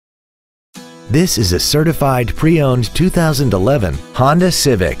This is a certified pre-owned 2011 Honda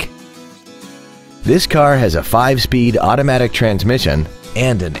Civic. This car has a 5-speed automatic transmission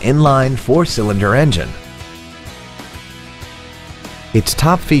and an inline 4-cylinder engine. Its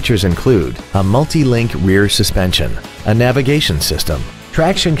top features include a multi-link rear suspension, a navigation system,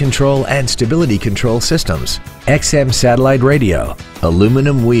 traction control and stability control systems, XM satellite radio,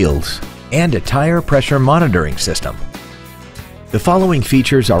 aluminum wheels, and a tire pressure monitoring system. The following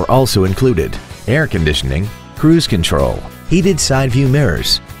features are also included: air conditioning, cruise control, heated side view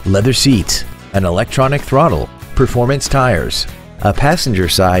mirrors, leather seats, an electronic throttle, performance tires, a passenger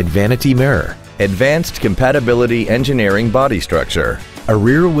side vanity mirror, advanced compatibility engineering body structure, a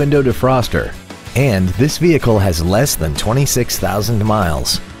rear window defroster, and this vehicle has less than 26,000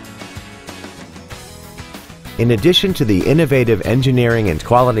 miles. In addition to the innovative engineering and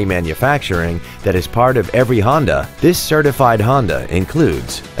quality manufacturing that is part of every Honda, this certified Honda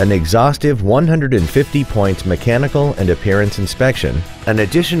includes an exhaustive 150-point mechanical and appearance inspection, an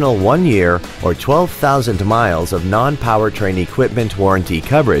additional 1 year or 12,000 miles of non-powertrain equipment warranty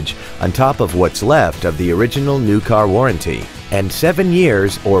coverage on top of what's left of the original new car warranty, and 7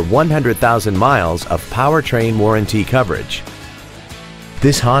 years or 100,000 miles of powertrain warranty coverage.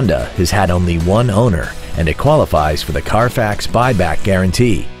 This Honda has had only one owner, and it qualifies for the Carfax buyback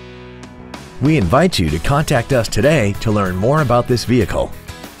guarantee. We invite you to contact us today to learn more about this vehicle.